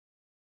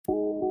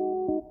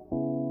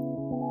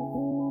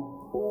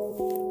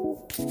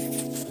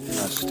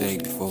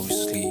Steak before we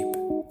sleep.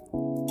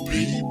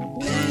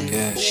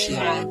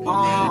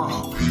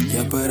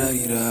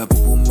 Yapararira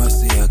pfuma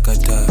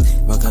yakata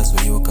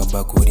vakazoyoka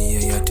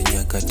bakuriya yati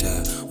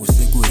nyakata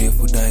usiku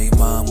refu dai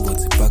mambo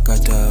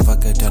dzipakata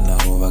vakaita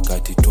naro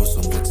vakati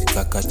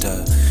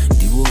tozongodzikakata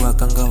ndivo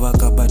vakanga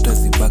vakabata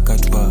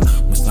zibakatwa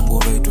musango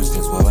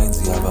vaitozenzwa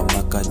vainzi hava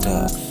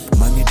makata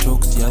money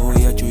talks yavo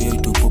yacho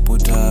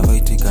yaitopopota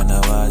vaiti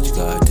kana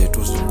vadya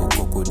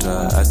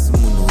taitozongokokota asi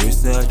munhu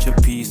wese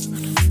achapisa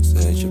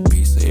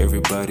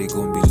everybody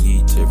gon be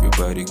lit,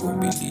 everybody gon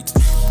be lit.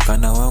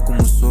 Kana wako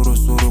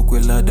musoro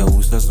kwelada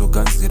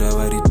usazoganzira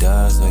vari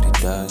daza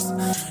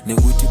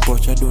nekuti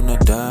pauchadona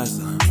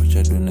daza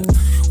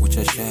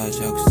uchashaya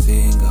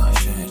chakusenga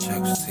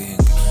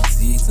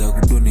dzidza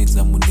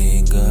kudonedza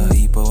munenga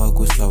ipa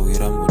wako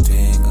sawira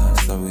mbutenga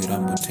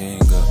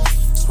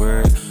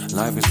Swear,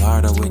 life is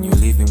harder when you're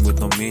living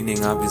with no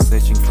meaning. I've been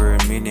searching for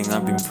a meaning,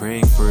 I've been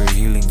praying for a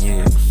healing,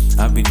 yeah.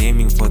 I've been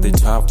aiming for the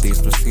top,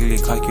 there's no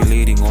ceiling.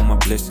 Calculating all my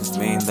blessings,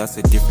 man, that's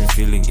a different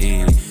feeling,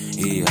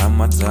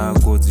 hama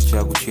dzako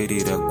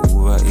dzichakucherera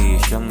guva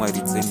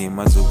shamwari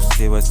dzenhema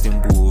dzokuseva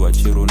sembuva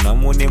chero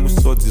nhamo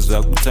nemusodzi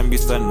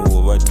zvakutambisa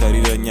nhova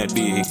tarira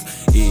nyadeka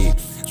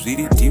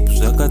zviri deep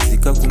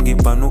zvakadzika kunge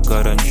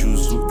panogara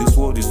njuzu. This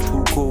world is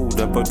too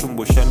cold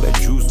apatomboshanda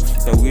juice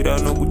sawira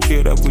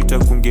anokuchera kuita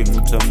kunge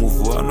nhuta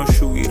muvhu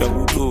anoshuwira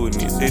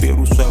udoni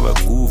sererusva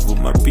vaguvhu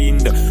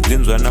mapinda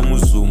nzenzwana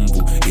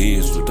muzumbu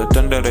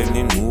zvotatandara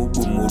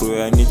nenhubu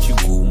muroya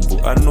nechigumbu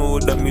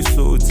anoda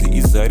misodzi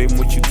izare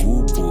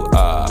muchigubhu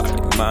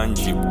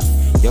manje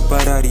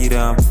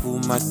yapararira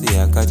pfuma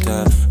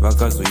seyakata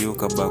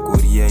vakazoyoka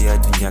bakoriya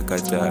yati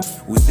nyakata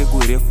usiku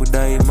refu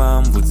dai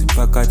mambo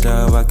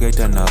dzipakata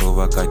vakaita nharo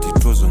vakati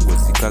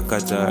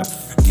tozongodzikakata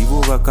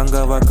ndivo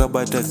vakanga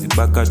vakabata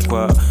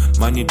zibakatwa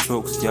money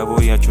talks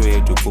yavo yacho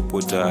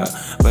yaitopopota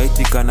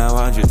vaiti kana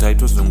vadya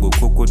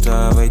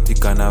taitozongokokota vaiti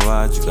kana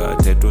vadya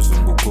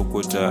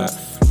taitozongokokota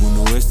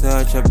munhu wese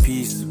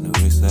achapisa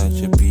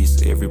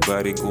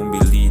everybody gon be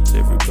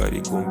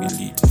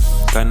lit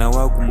kana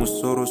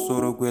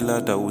wakumusoro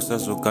kwelada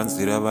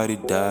usazoganzira vari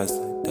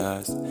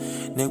daza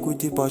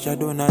nekuti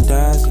pauchadona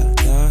daza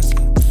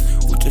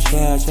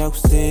uchashaya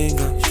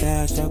chakusenga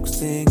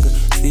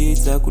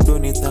dzidza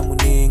kudonedza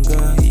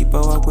munenga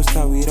ipa wako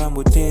sawira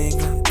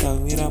mbutenga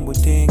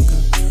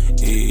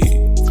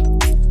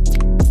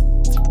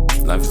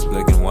Life is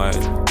black and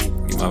white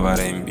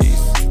ngimavara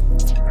embisi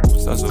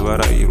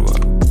usazovarairwa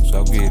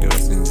zvakuyerera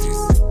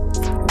senzisi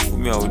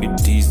ufumi haudi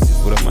dhisi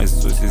vhura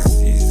maziso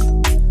sezisi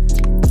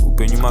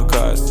upenyu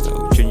makasa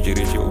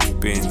uchenjere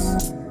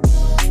cheupenzi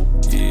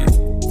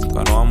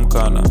kana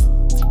wamukana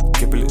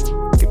kepele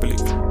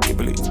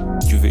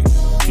juve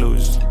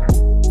close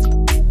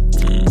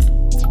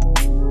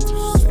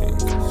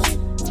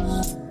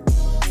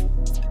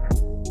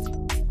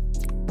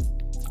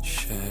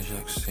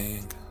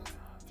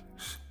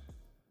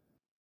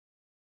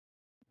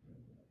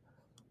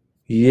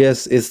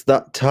Yes, it's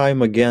that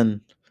time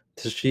again,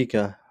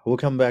 Tashika.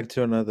 Welcome back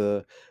to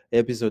another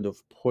episode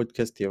of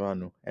Podcast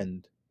Tirano.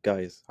 And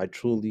guys, I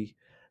truly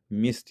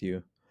missed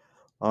you.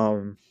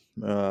 Tashika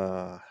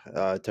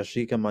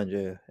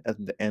Manje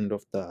at the end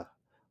of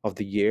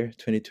the year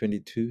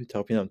 2022,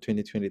 topping up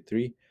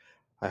 2023.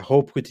 I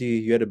hope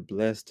you had a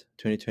blessed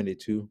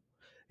 2022.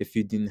 If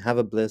you didn't have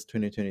a blessed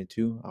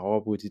 2022, I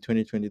hope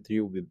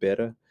 2023 will be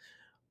better.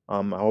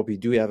 I hope you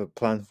do have a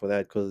plan for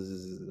that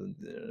because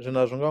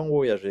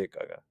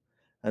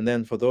and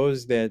then for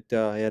those that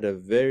had a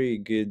very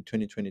good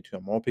 2022,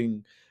 I'm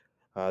hoping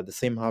the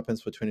same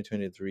happens for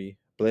 2023.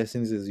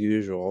 Blessings as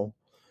usual.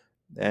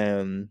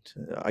 And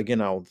again,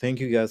 I'll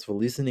thank you guys for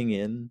listening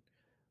in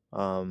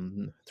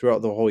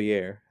throughout the whole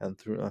year and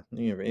through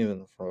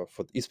even for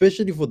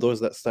especially for those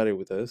that started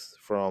with us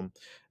from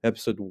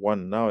episode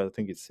 1. Now I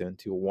think it's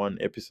 71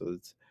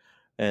 episodes,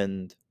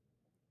 and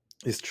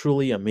it's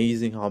truly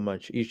amazing how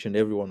much each and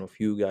every one of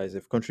you guys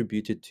have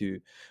contributed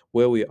to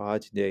where we are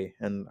today.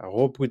 And I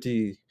hope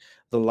the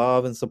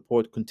love and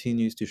support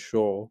continues to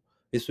show,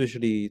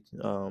 especially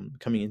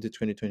coming into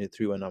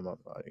 2023 when I'm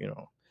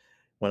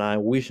when I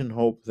wish and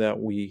hope that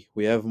we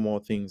have more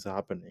things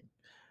happening.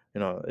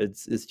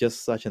 It's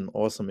just such an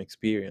awesome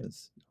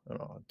experience,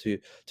 to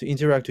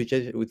interact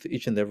with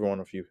each and every one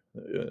of you.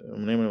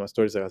 I'm naming my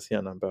stories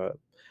Asiana, but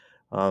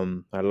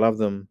I love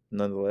them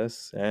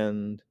nonetheless.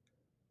 And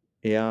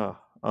yeah,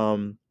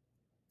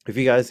 if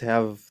you guys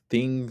have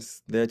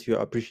things that you're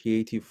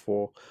appreciative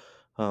for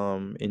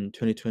in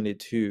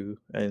 2022,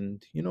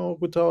 and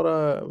without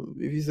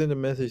if you send a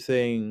message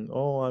saying,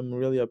 oh, I'm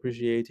really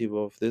appreciative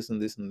of this and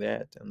this and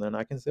that, and then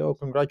I can say, oh,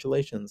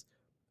 congratulations,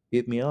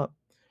 hit me up,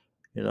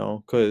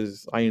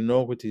 because I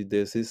know what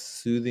there's this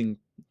soothing,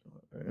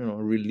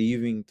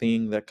 relieving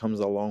thing that comes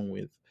along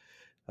with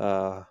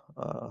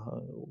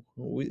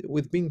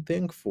being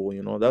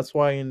thankful. That's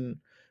why in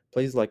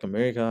places like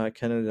America,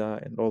 Canada,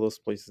 and all those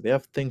places, they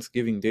have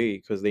Thanksgiving Day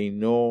because they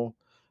know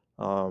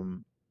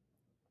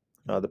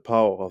the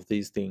power of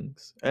these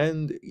things.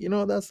 And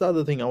that's the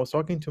other thing. I was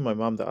talking to my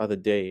mom the other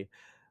day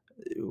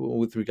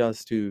with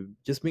regards to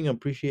just being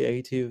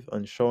appreciative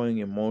and showing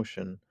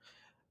emotion,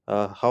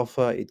 how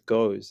far it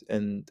goes.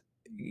 And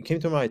it came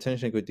to my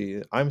attention,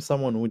 Kuti, I'm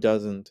someone who's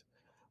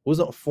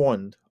not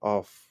fond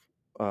of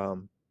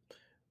um,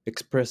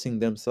 expressing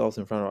themselves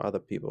in front of other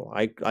people.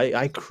 I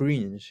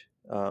cringe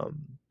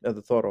at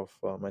the thought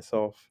of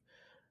myself,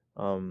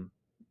 um,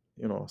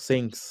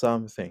 saying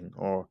something,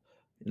 or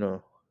you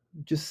know,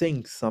 just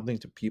saying something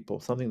to people,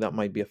 something that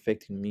might be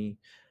affecting me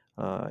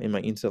in my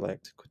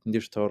intellect.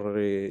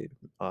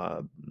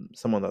 Uh,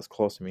 Someone that's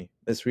close to me.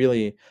 It's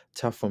really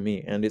tough for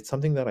me, and it's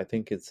something that I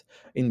think it's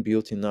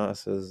inbuilt in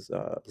us as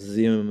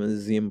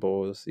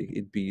Zimbos.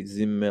 It'd be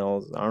Zim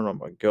males. I don't know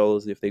about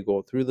girls if they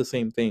go through the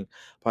same thing,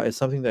 but it's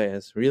something that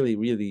has really,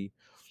 really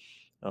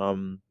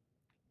um,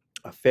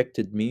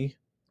 affected me.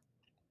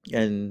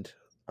 And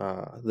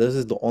this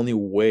is the only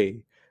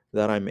way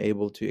that I'm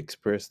able to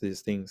express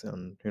these things.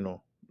 And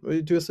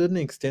to a certain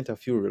extent, I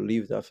feel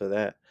relieved after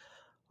that,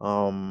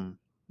 um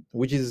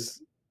which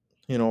is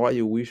what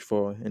you wish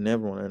for in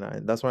everyone.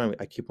 And that's why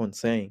I keep on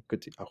saying,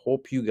 I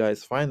hope you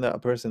guys find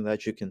that person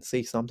that you can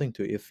say something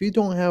to. If you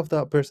don't have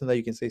that person that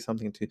you can say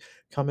something to,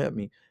 come at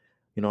me.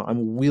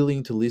 I'm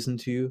willing to listen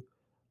to you.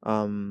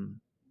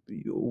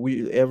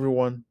 We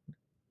everyone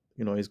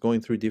is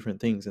going through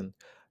different things. And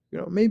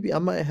maybe I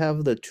might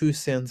have the 2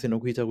 cents in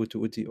Okita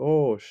Uti.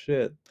 Oh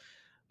shit,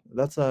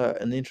 that's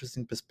an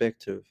interesting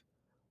perspective.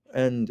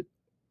 And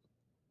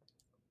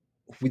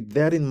with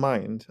that in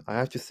mind, I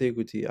have to say,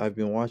 Kuti, I've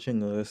been watching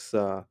this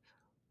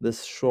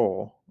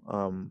show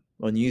on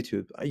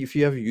YouTube. If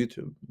you have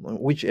YouTube,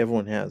 which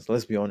everyone has,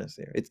 let's be honest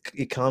here,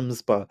 it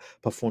comes by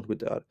phone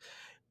with that.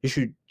 You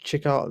should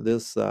check out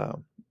this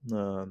um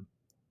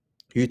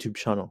YouTube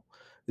channel.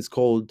 It's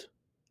called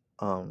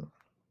um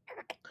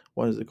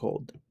what is it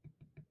called?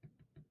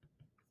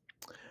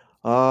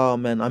 Oh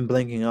man, I'm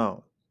blanking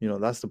out.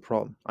 That's the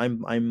problem.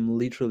 I'm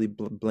literally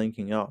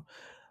blanking out.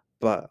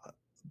 But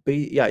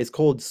yeah, it's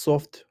called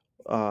soft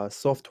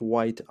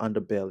white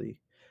underbelly.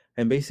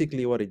 And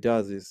basically what it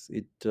does is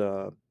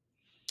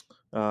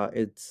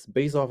it's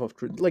based off of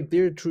like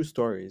they're true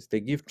stories.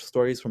 They give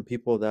stories from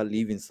people that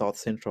live in South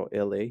Central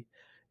LA.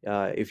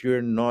 If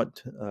you're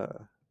not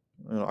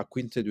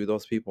acquainted with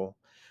those people,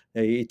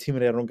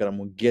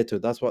 ghetto.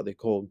 That's what they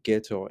call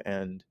ghetto.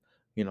 And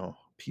you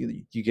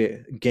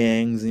get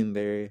gangs in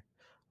there.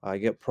 You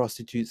get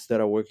prostitutes that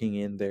are working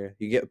in there.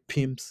 You get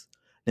pimps,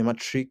 they are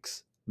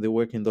tricks. They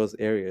work in those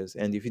areas.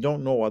 And if you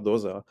don't know what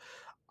those are,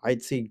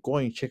 I'd say go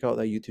and check out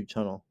that YouTube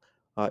channel.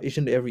 Each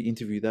and every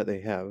interview that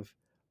they have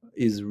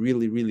is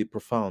really, really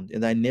profound.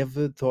 And I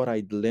never thought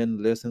I'd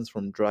learn lessons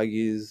from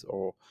druggies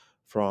or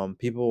from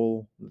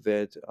people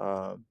that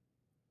uh,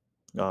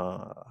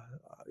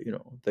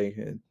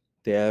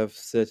 they have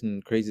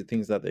certain crazy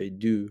things that they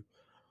do.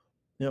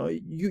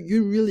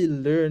 You really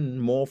learn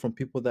more from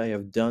people that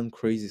have done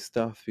crazy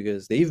stuff,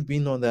 because they've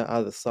been on that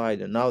other side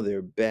and now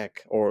they're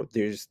back, or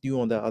they're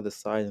still on that other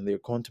side and they're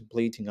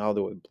contemplating how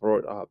they were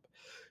brought up.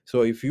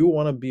 So if you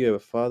want to be a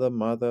father,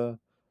 mother,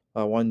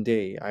 one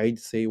day, I'd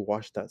say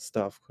watch that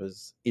stuff,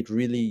 because it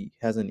really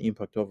has an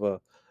impact over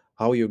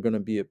how you're going to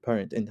be a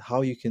parent and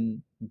how you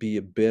can be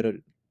a better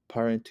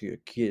parent to your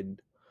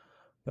kid.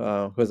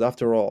 Because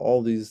after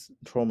all these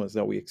traumas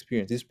that we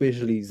experience,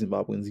 especially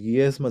Zimbabweans,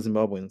 yes, my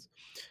Zimbabweans,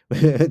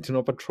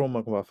 tunapa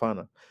trauma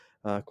kubafana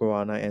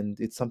kuwana, and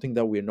it's something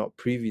that we're not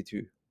privy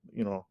to,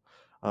 you know.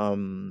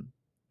 Um,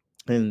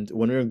 and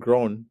when we're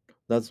grown,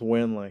 that's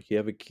when like you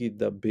have a kid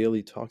that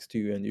barely talks to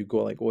you, and you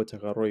go like, "Oh,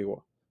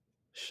 takaroiwa,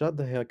 shut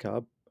the heck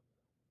up,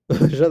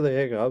 shut the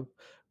heck up."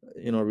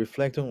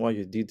 Reflect on what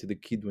you did to the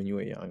kid when you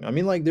were young. I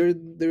mean, like there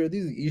are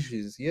these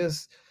issues.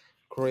 Yes,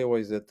 Korea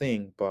is a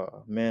thing,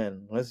 but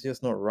man, let's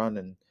just not run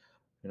and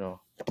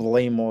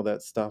blame all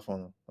that stuff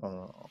on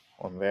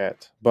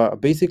that. But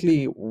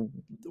basically,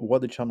 what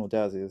the channel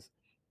does is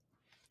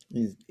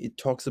it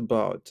talks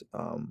about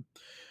I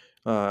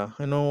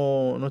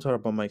know not all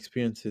about my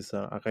experiences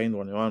again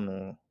when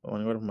I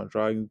got my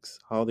drugs,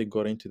 how they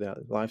got into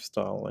that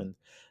lifestyle, and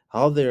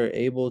how they're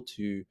able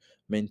to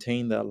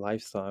maintain that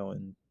lifestyle,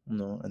 and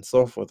and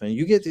so forth. And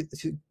you get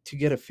to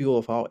get a feel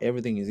of how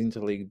everything is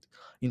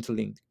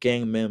interlinked: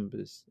 gang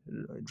members,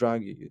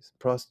 drug use,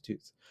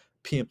 prostitutes,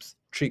 pimps,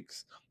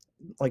 tricks.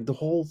 Like the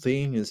whole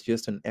thing is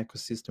just an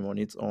ecosystem on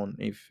its own.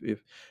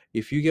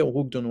 If you get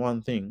hooked on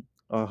one thing,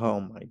 oh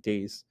my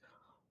days,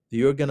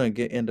 you're gonna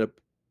get end up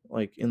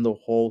like in the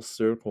whole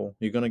circle.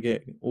 You're gonna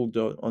get hooked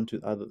onto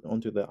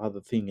the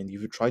other thing. And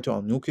if you try to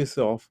unhook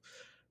yourself,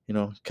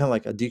 kind of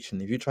like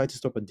addiction. If you try to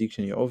stop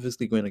addiction, you're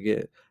obviously going to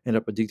get end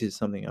up addicted to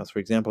something else. For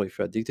example, if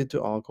you're addicted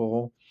to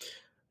alcohol,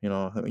 you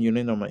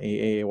need on my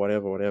AA,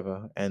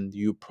 whatever, and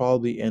you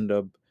probably end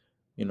up,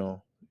 you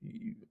know,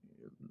 you,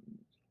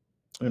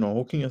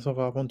 hooking yourself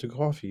up onto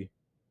coffee.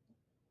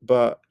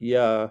 But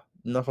yeah,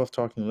 enough of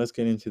talking. Let's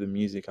get into the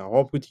music. I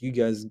hope with you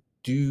guys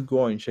do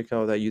go and check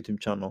out that YouTube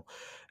channel.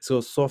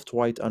 So Soft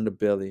White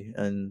Underbelly.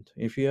 And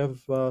if you have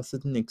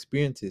certain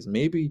experiences,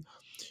 maybe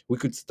we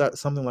could start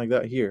something like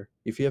that here.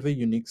 If you have a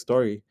unique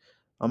story,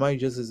 I might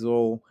just as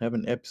well have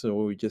an episode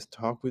where we just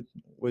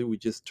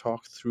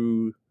talk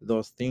through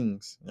those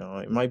things.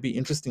 It might be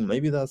interesting.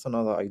 Maybe that's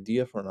another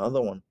idea for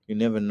another one. You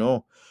never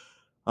know.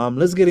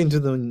 Let's get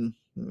into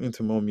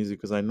more music,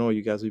 because I know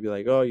you guys will be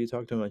like, oh, you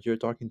talk too much, you're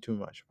talking too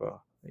much. But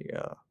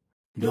yeah.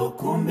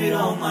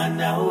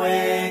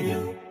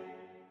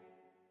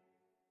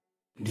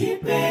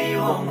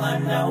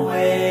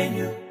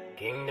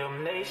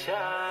 Kingdom Nation.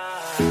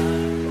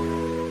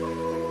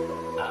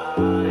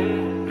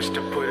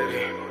 Mr. Put it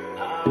in.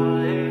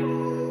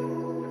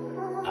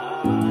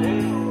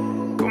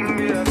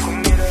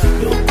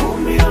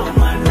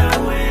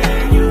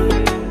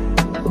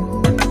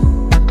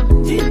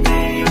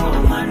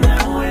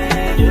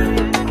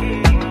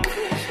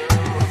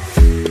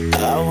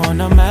 I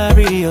wanna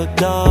marry your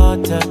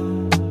daughter,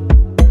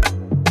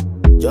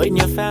 join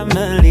your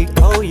family,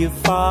 call you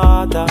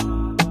father.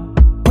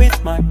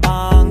 With my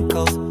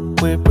uncles,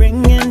 we're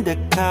bringing the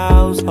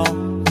cows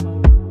home.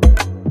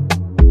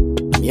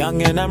 I'm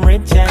young and I'm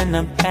rich and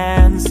I'm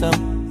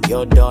handsome.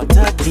 Your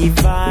daughter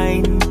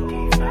divine,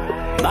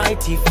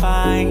 mighty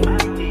fine.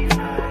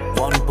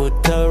 Won't put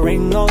a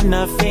ring on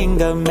her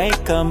finger,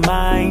 make her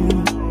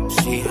mine.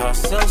 She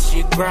hustles,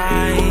 she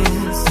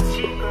grinds,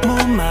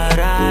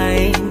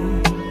 Mumarine.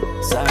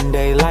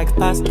 Sunday like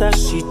pasta,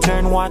 she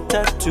turn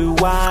water to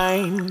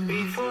wine.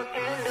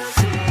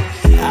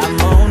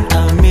 I'm on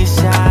a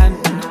mission,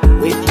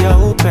 with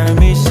your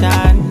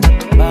permission.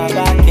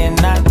 Baba, can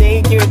I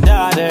take your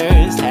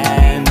daughter's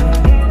hand?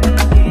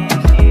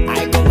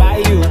 I go buy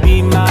you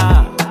Bima.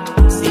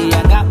 See,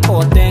 I got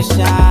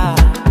potential.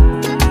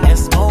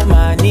 There's more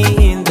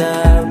money in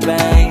the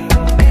bank.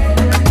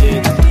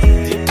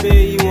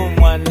 You won't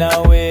wanna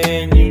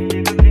win you.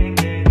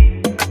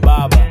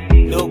 Baba,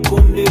 no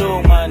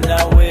kumbiro wanna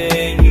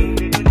win you.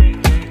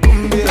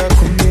 Kumbira.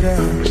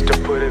 Mr.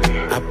 Put it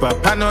in.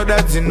 Papa know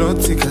that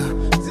Zinotica.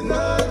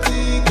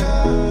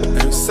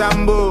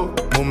 Sambo,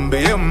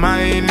 Mumbe,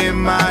 mine,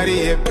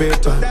 Mari,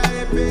 Pepa.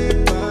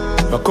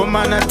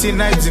 Bakomana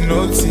tonight,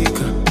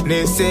 Zinotica.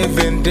 Ne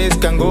 7 days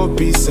can go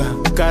pizza.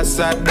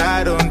 Casa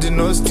dad on the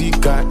no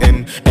sticker.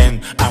 And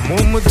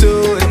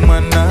Amumuto,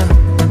 Emana.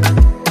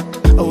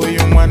 Oh,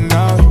 you want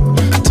now.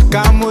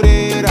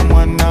 Takamure, I'm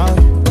one now.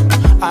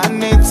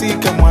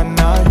 Anetika, one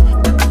now.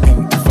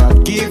 And if I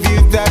give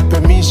you that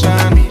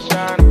permission,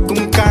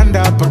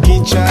 Kumkanda,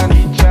 Pakichan.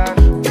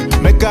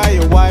 Make her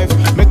your wife,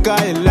 make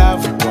her your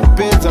love.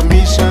 It's a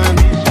mission.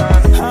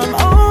 I'm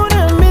on a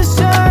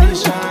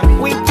mission.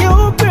 With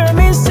your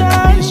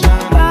permission,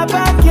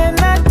 Baba, can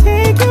I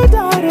take your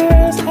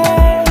daughter's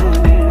hand?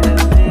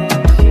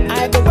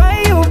 I go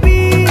buy you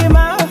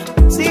Bima.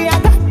 See, I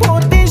got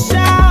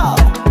potential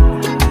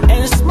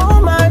and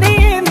small money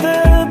in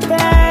the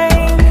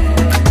bank.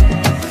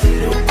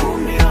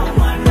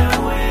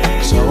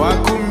 So I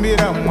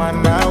kumbira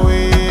mwana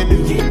wedu,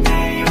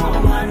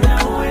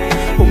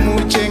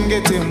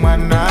 umuchengete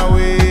mwana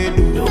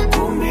wedu.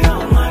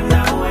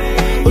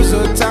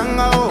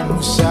 Uzotanga o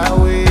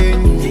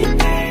mushaweni,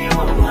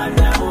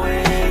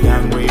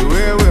 yangwe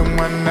wewe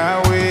mwana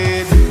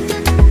wedu.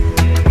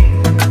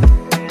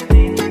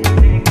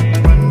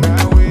 Mwana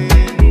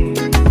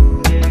wedu.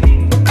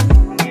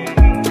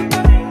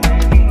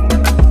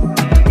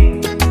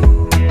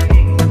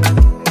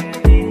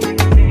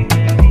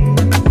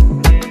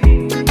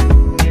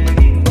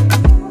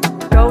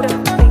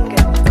 Golden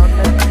fingers on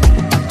the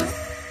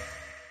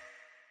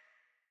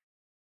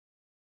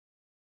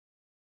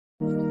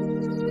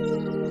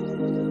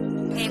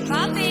Hey,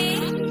 Poppy.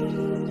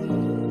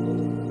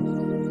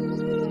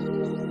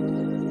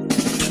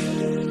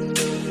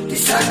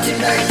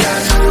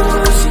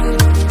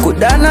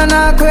 Kudana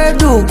na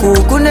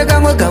kweduku kune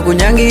kamwe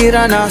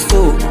kakunyangira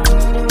naso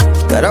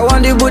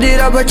karawandi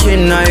budira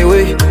pachena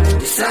iwe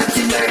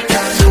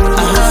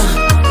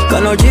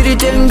kana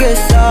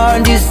uchiritengesa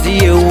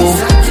ndiziyewo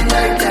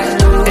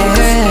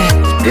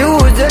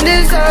ndiuze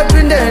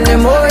ndisapindene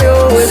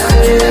moyo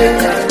wese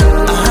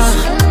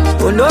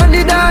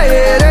unondida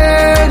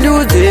ere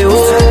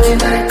ndiuzewo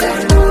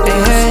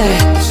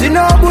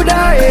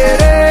sinobuda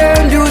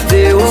ere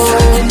ndiuzewo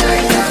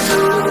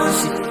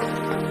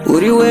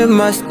uriwe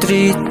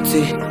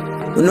mastriti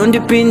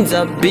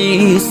unondipinza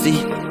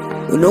bisi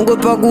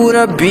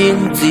unongopakura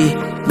binzi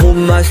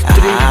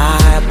mumastriti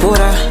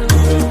pora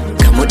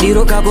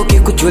kamudiro kako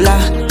kekujula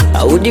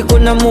audi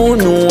kuna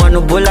munhu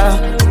anobola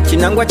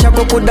chinangwa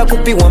chako kuda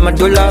kupiwa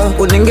madola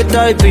unenge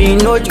taipi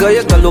inodya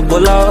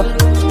yekalobola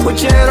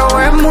uchero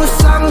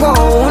wemusango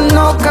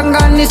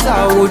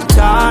unokanganisa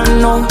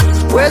utano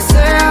wese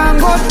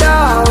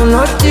angoda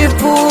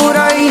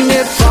unotipura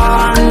ine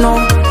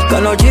pano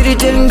kana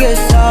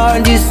uchiritengesa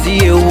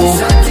ndiziyewo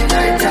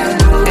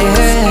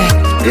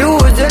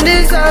ndiuze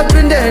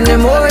ndisapindene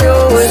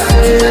moyo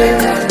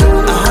wese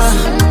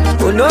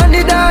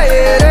unondida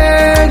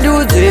ere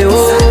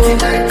ndiuzewo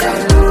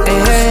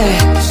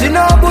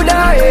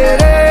sinobuda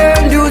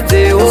ere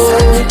ndiuzewo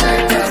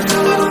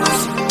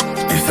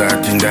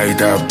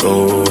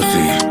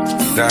osi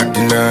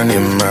satinane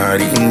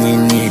mari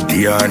inini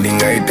dia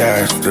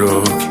ndingaita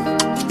stroke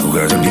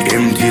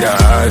ukazondiemtira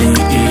hari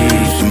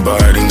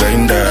isimbari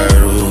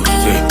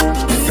ngaindarose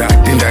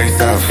ndisati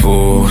ndaisa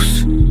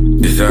force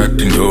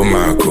ndisati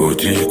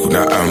ndomakoti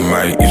kuna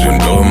amai izvo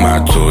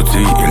ndomatsotsi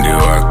ende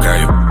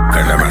wakayo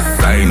kanda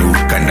masainu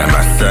kanda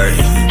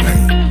masai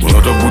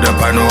unotobuda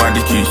pano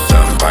wandikisa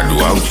padu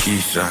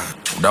waukisa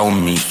uda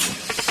umiso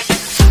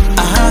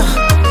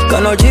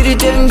kana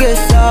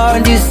uchiritengesa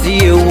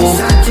ndisiyewo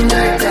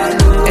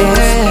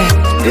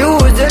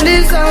ndiudze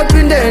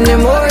ndisapinde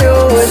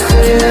nemoyo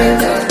wese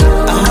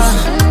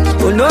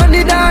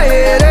unondida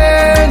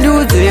here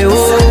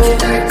ndiudzewo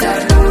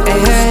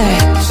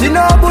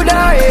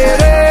zvinobuda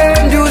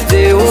here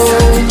ndiudzewo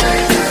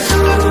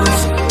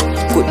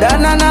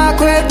kudanana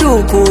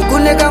kweduku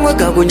kune kamwe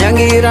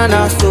kakunyangira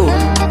naso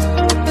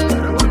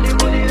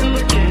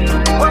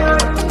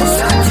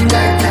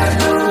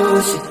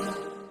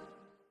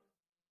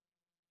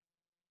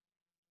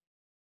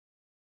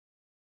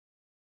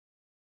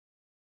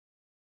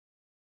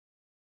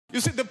You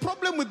see, the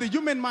problem with the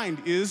human mind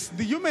is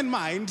the human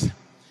mind,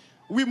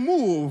 we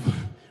move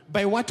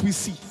by what we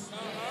see.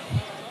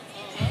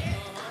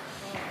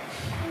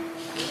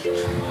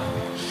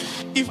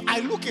 If I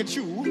look at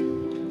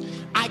you,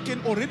 I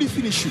can already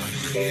finish you.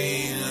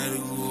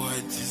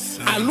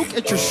 I look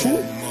at your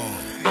shoe,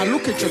 I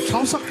look at your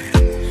trouser,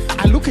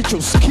 I look at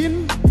your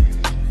skin,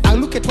 I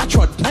look at what you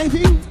are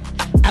driving,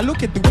 I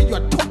look at the way you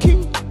are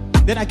talking,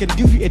 then I can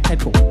give you a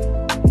title.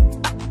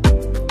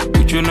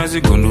 Kuchona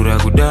zigondura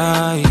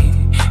kudai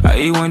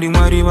aiwandi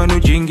mwari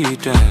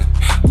vanojingita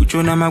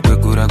kuchona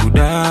makwegura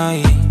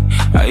kudai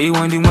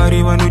aiwandi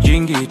mwari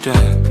vanojingita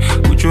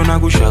kuchona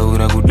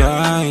kushaura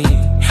kudai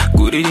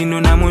guri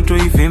rino namoto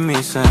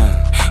ifemesa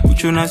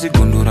kuchona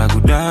zigondura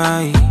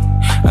kudai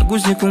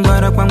akuzi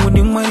kungwara kwangu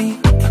ndimwari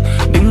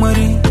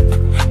ndimwari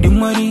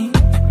ndimwari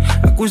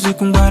akuzi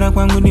kungwara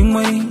kwangu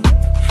ndimwari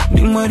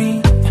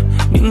ndimwari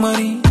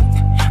ndimwari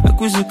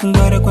akuzi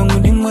kungwara kwangu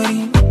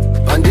ndimwari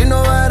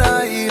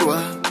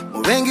pandinovarayirwa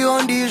muvengi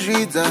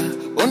ondizvidza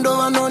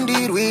ondova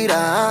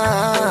nondirwira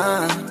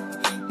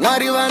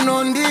mwari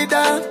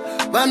vanondida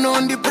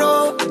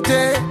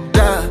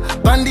vanondiprotecta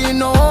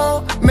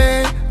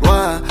pandinomerwa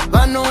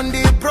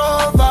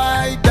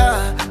vanondiprovaida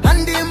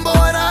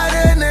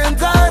handimborare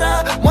nenzara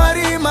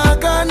mwari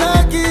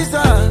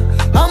makanakisa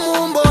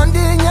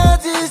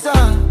hamumbondinyadzisa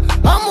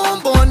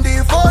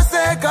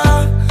hamumbondifoseka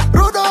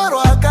rudo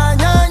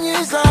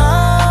rwakanyanyisa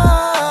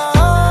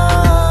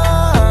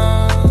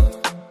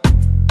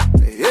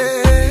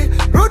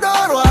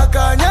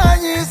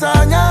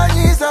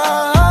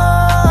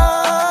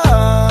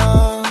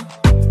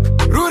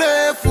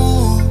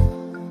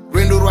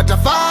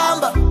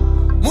Famba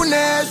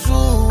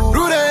munesu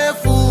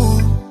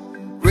rurefu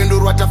rwendo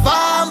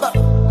rwatafamba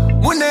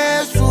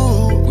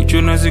munesu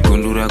kuchona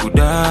zigondura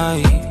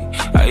kudai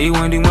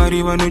aiwandi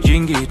mwari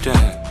vanojingita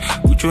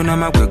kuchona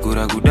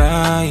makwegura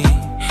kudai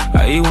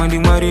aiwandi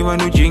mwari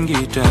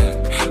vanojingita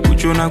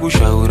kuchona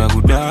kushaura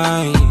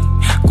kudai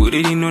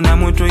guri rino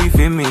namoto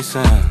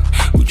ifemesa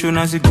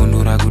kuchona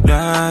zigondura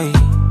kudai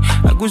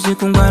akuzi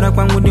kungwara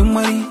kwangu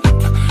ndimwari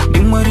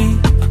ndimwari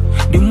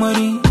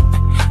ndimwari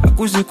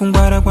akuzi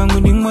kungwara kwangu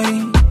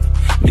ndimwari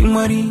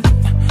ndimwari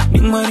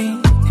ndimwari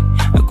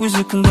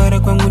akuzi kungwara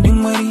kwangu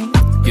ndimwari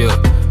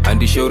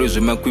handishaure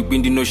zvemakwikwi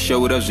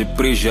ndinoshaura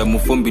zvepressure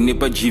mufombi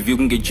nepajivi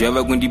kunge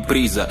java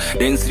kundiprisa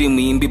dansiri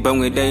muimbi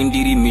pamwe dai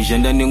ndiri mhizha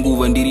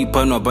ndanenguva ndiri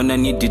pano hapana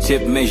need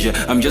tape measure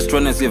I'm just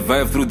trying to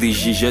survive through the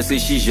zhizha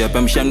seshizha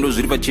pamushando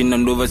zviri pachena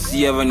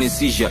ndovasiya vane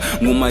sizha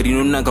ngoma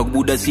rinonaka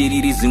kubuda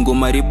seriri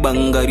zingoma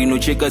rebanga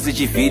rinocheka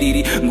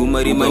sechivhiriri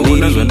ngoma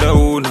remandirina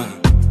zvandaona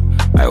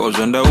aiwa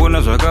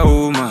zvandaona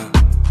zvakaoma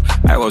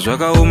aiwa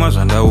zvakaoma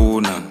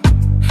zvandaona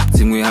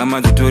dzimwe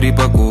hama dzitori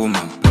pagoma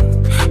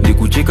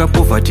ndikucheka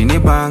povhati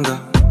nebanga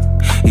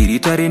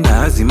irita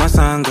rendazi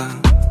masanga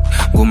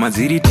ngoma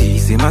dziri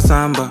tise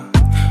masamba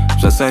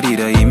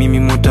zvasarira imimi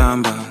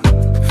motamba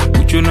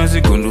kuchona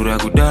zigondura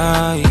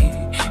kudai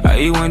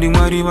aiwandi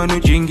mwari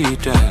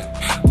vanojingita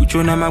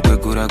kuchona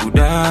makwegura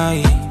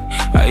kudai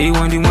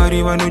aiwandi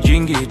mwari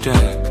vanojingita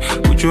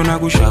kuchona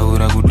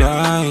kushaura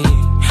kudai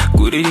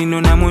guri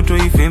rino namoto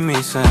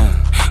ifemesa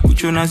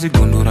kuchona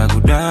zigondura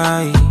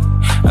kudai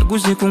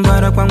akuzi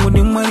kungwara kwangu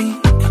ndimwari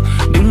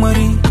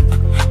ndimwari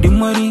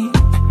ndimwari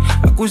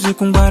akuzi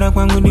kungwara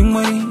kwangu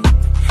ndimwari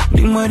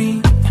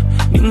ndimwari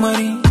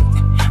ndimwari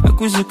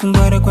akuzi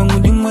kungwara kwangu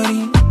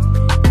ndimwari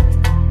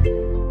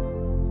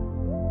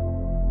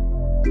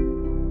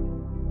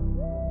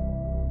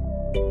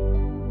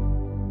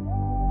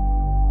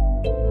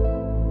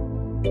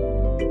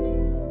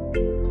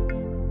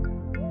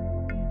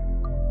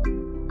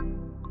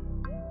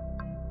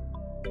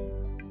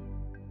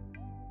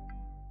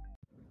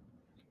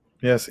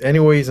Yes,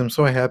 anyways, I'm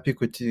so happy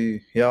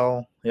kuti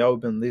y'all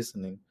been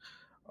listening.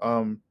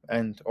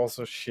 And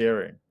also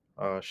sharing.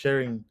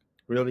 Sharing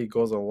really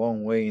goes a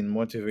long way in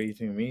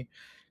motivating me,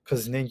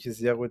 because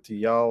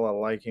kuti y'all are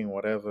liking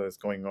whatever is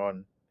going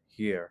on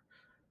here.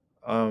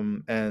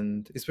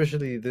 And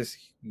especially this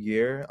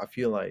year, I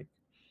feel like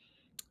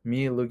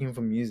me looking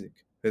for music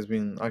has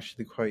been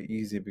actually quite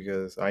easy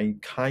because I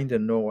kind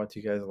of know what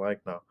you guys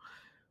like now.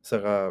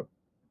 So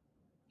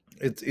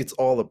it's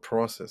all a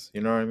process,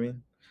 you know what I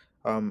mean?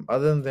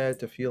 Other than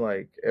that, I feel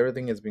like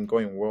everything has been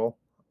going well,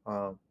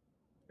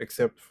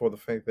 except for the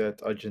fact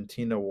that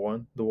Argentina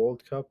won the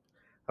World Cup.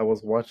 I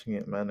was watching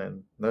it, man,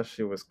 and that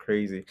shit was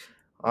crazy.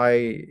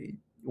 I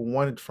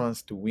wanted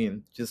France to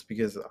win just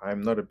because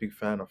I'm not a big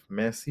fan of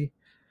Messi,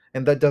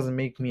 and that doesn't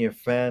make me a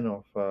fan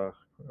of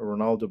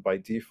Ronaldo by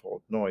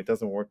default. No, it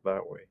doesn't work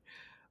that way.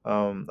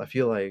 I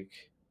feel like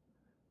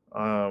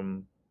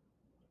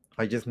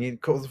I just need,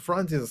 because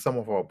France is some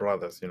of our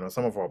brothers,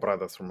 some of our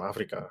brothers from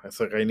Africa. It's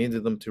like I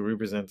needed them to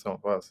represent some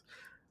of us.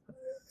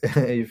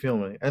 You feel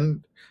me?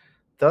 And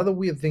the other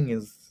weird thing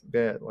is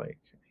that, like,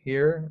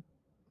 here,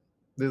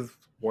 this is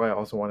why I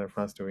also wanted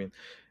France to win.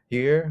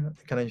 Here,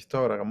 can I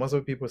start? Like, most of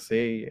the people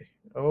say,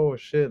 "Oh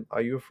shit,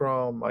 are you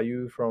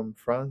from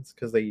France?"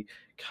 Because they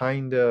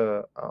kind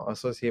of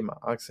associate my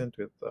accent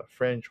with the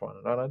French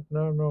one.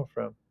 No,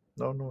 fam.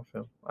 No,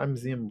 fam. I'm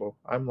Zimbo.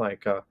 I'm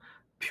like a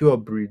pure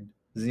breed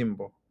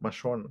Zimbo,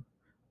 Mashona.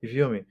 You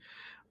feel me?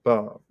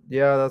 But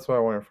yeah, that's why I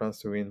wanted France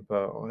to win.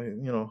 But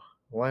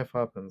life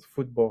happens,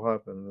 football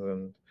happens,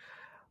 and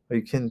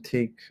you can't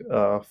take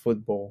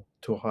football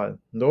too hard.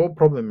 No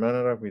problem, man.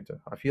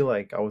 I feel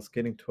like I was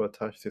getting too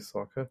attached to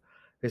soccer,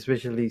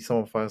 especially some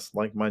of us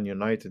like Man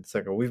United. It's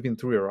like we've been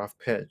through a rough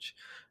patch.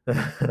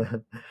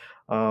 So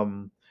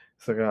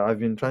I've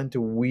been trying to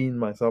wean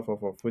myself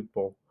off of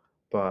football,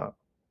 but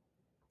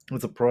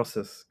it's a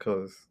process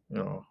because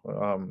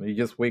you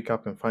just wake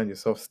up and find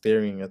yourself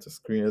staring at the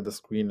screen,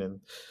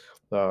 and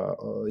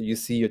you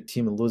see your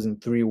team losing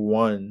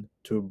 3-1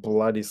 to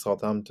bloody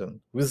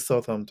Southampton. With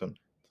Southampton.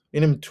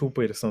 In him 2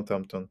 to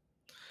Southampton.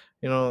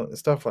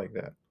 Stuff like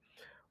that.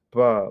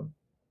 But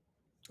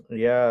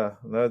yeah,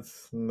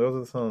 those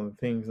are some of the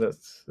things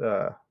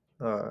that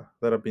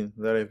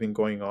have been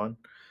going on.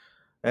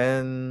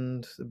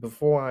 And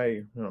before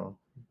I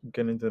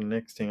get into the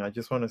next thing, I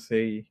just want to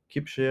say,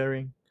 keep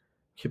sharing,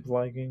 keep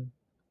liking,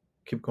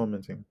 keep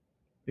commenting.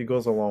 It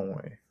goes a long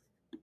way.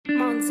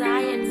 Mount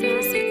Zion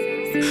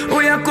Music.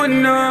 We are good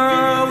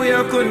now.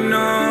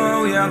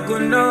 Yeah,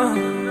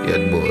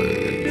 boy.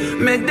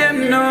 Make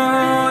them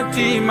know,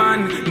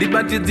 man. The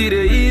battle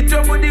dire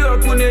ito mudi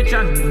wakune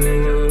chando.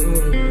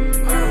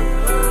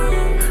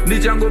 Di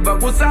jango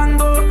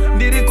bakusango,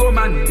 diri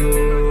komando.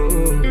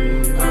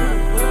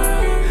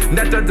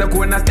 Ndataza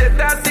kuona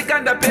status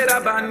ikanda pera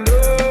bando.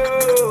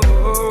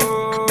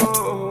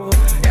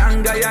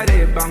 Yanga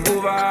yare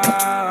banguva.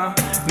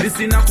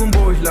 Nisina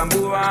kumbohla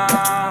mbuva.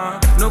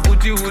 No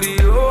kuti uri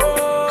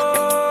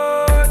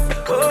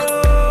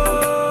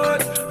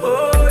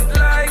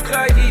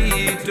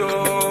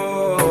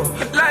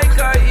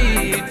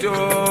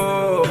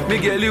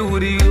Miguel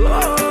Uri,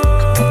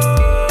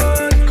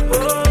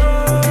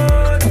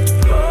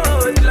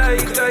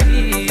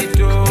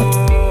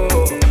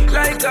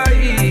 like a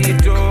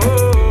hito,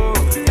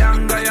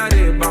 yanga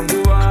yare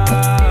bambua,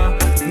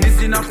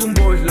 nisina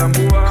kumbohla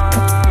mbua,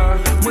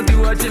 mudi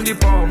wachindi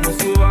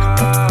pamusua,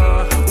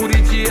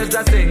 urichi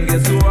eza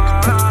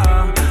sengezua,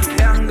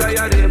 yanga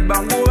yare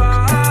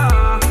bambua,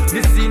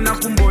 nisina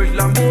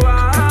kumbohla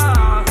mbua,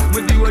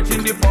 mudi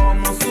wachindi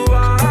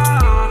pamusua,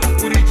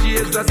 urichi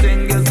eza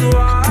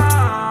sengezua.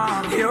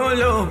 Your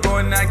love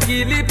gonna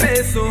kill the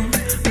peso.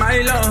 My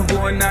love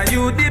gonna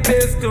you the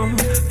besto.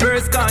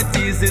 First cut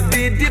is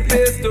the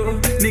pesto.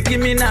 Nicki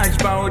Minaj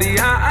Pauri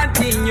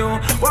Atinho.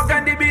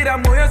 Wakandibira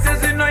moyo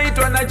sezi no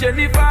itwa na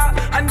Jennifer.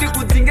 Andi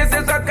kutinge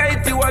sezi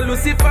wakaiti wa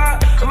Lucifer.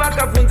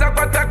 Wakafunza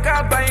kwa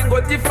takaba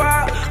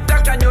ingotifa.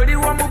 Takanyoli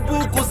wa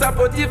mubuku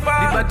sapotifa.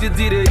 Dibati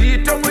zire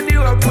hito mudi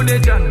wa kule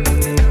janu.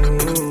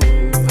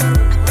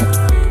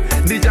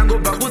 Dijango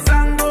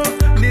babusango,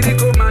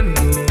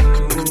 dirikomando.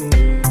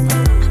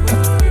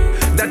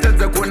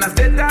 Dataza kuona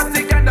status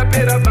ikanda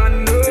pera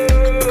bando.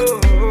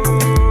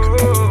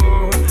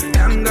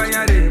 Yanga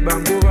yare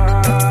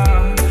banguva.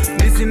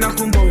 Nisina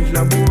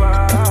kumbohla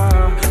mbuva.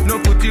 No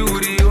kuti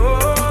uri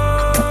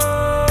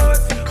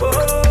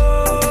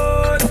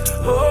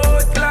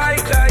hot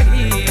like a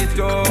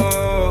hito.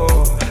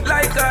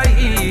 Like a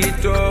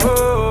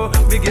hito.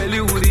 Miguel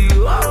uri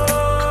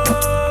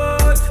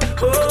hot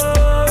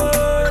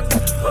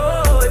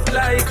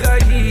like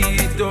a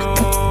hito.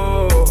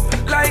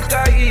 Like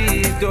a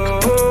hito.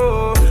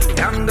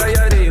 Yanga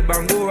yare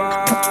banguva.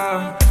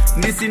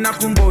 Nisina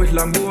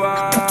kumbohla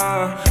mbuva.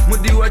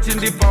 Mudi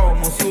wachindi pao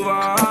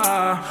musuva.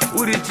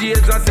 Urichi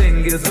eza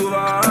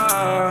sengezuva.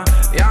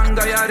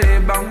 Yanga yare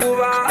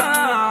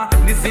banguva.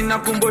 Nisina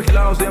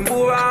kumbohla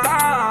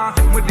uzembuva.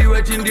 Mudi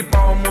wachindi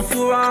pao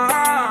musuva.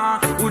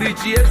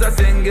 Urichi eza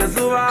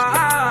sengezuva.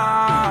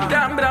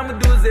 Dambra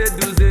mduze.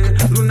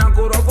 Luna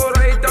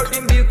korokoro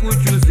itauti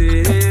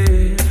kuchuze.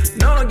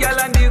 No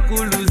gyala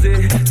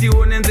ndikuluze.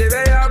 Tione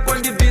nzeve yako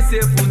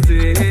ndibise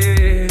funze.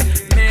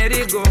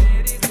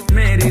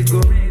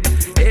 Merigo,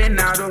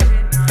 enaro,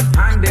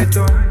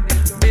 handeto,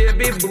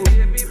 baby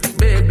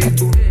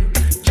boo,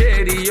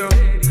 cherry yo.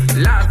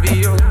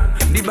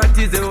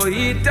 batize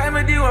hit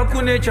time diwa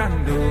kune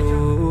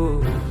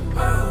chando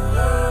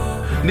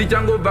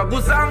Nichango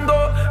bagusango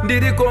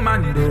ndiri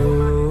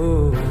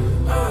komando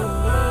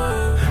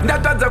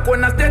Ndatadza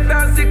kona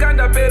status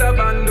kanda pera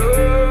bando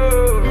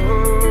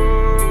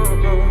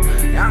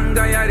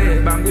Yanga yare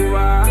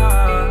banguwa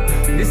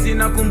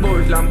Nisina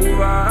kumbojla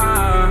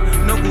mbuwa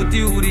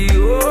Nokuti uri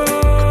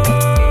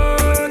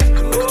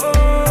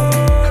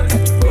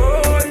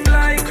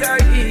like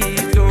a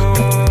hito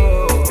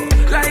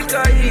Like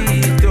a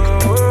hito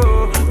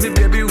Me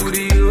baby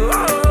uri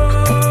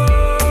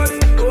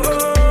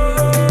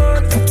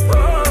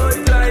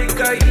like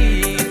a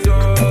hito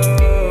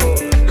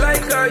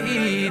Like a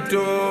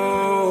hito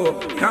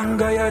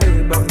Yanga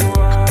yare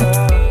banguwa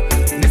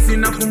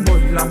Nisina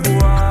kumbojla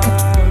mbuwa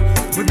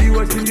Budi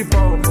wachindi pa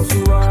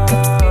musua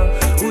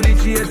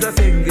Urichieza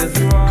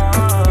sengezua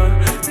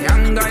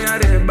Yanga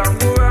yare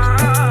bangua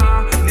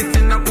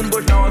Nitina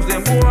kumbosha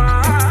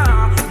ozembua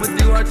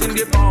Budi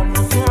wachindi pa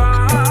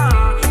musua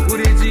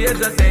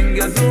Urichieza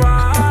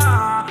sengezua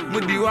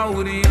Budi wa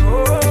uri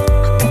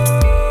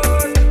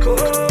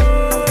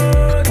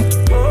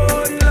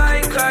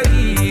like a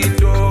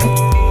hito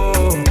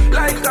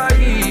Like a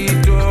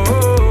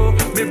hito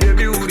Me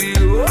baby uri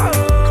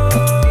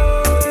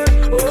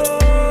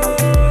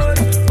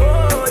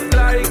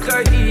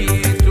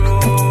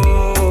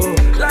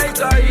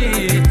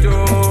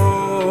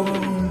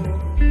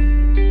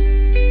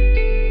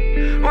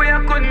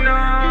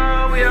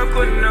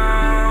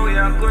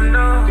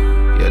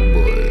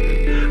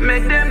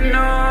Make them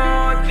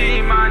know,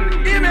 T-Man.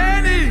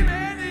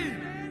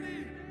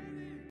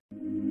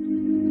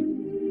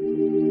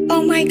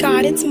 Oh my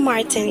God, it's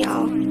Martin,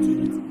 y'all.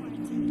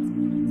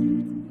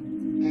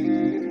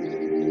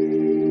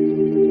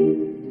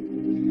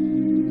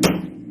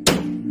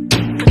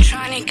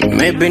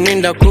 Maybe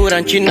ninda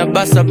kura nchina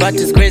basa but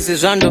it's crazy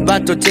Zando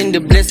bato tindi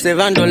blesse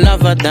vando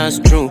lava that's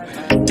true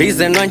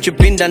Reason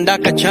wanchipinda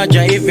ndaka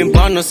charger hivi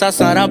mpano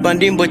sasa raba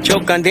ndimbo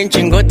choka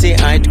ndenchi ngoti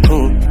I'd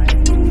cool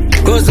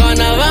Cause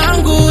wana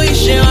vangu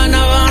ishe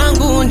wana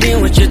vangu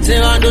ndiwo chete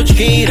vando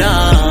chkira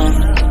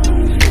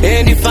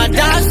And if I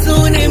die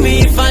soon,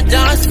 if I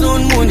die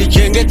soon Mundi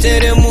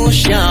chengetere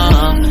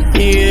musha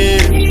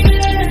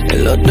Yeah A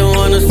lot don't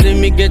wanna see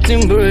me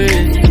getting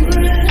bread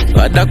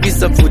Vada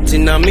kisa futi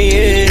na mi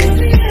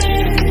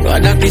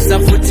Vada kisa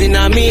futi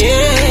na mi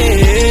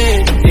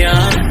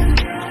Yeah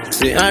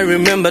See I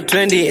remember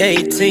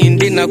 2018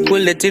 Dina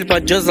kule tilpa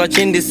joza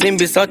chindi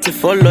simbi Sati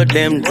follow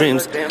them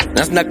dreams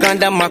Nasna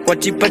kanda makwa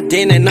tipa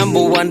dene Number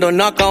one don't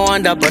knock a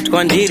wonder But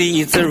kwa ndiri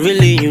it's a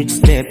really huge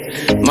step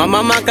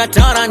Mama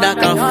makatara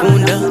ndaka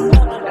funda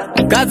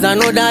Kaza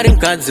no dari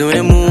mkazi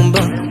we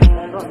mumba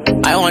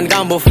I want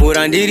gambo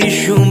fura ndiri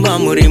shumba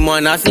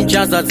Murimwa nasi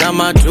chaza za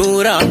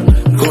matura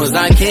Cause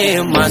I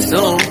came my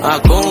soul I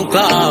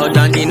conquered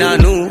Andina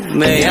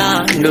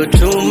numeya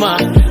ndotuma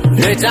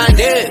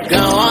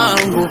Netandeka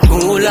wangu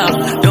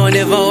kula Don't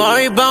ever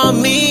worry about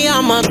me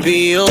I'ma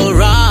be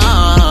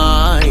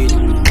alright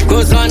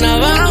Cause wana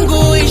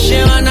vangu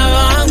ishe wana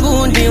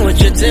vangu Ndiwo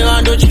chete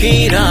vando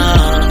chkira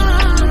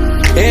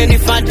And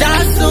if I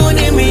die soon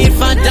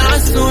if I die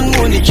soon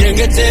Mundi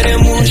chengetere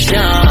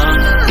musha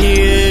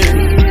Yeah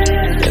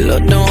A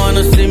lot don't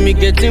wanna see me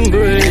getting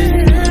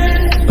bread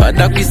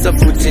Vada kisa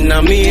futi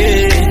na mi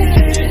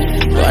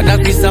Vada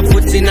kisa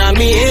futi na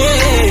mi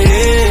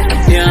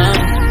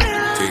Yeah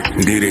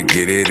Ndire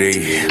gerere,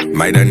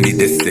 maida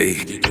nide say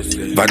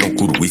Vano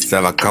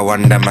kurwisa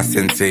wakawanda ma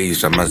sensei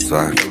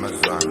Shamazwa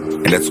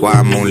And that's why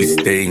I'm only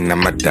staying na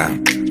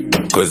madam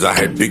Cause I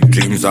had big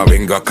dreams of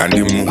Enga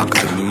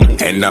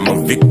Kandimu And I'm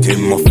a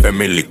victim of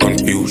family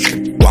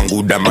confusion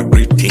Wanguda my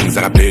greetings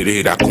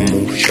Agaperera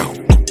kumusha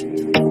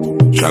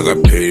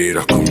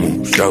Shagaperera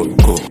kumusha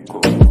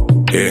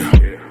Yeah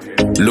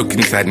Look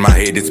inside my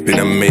head, it's been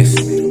a mess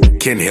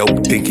Can't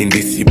help thinking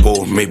this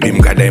ipo Maybe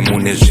mgada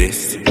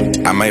imunejes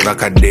Am I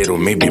vakadero,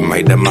 maybe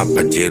maida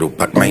mapajero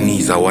But my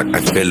knees are what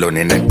I fell on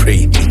and I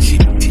prayed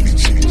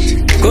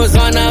Cause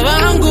wana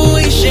vangu,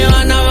 ishe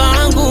wana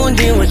vangu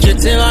Ndiwo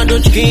chete vando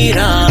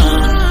chkira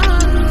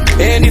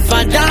And if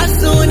I die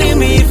soon,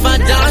 if I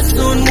die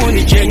soon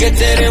Mundi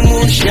chengetere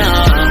musha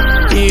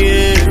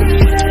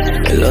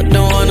Yeah A lot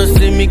don't wanna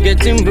see me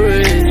getting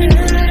bread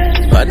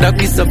Vada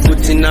kisa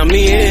futi na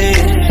mi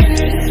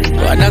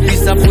Vada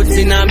kisa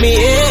futi na mi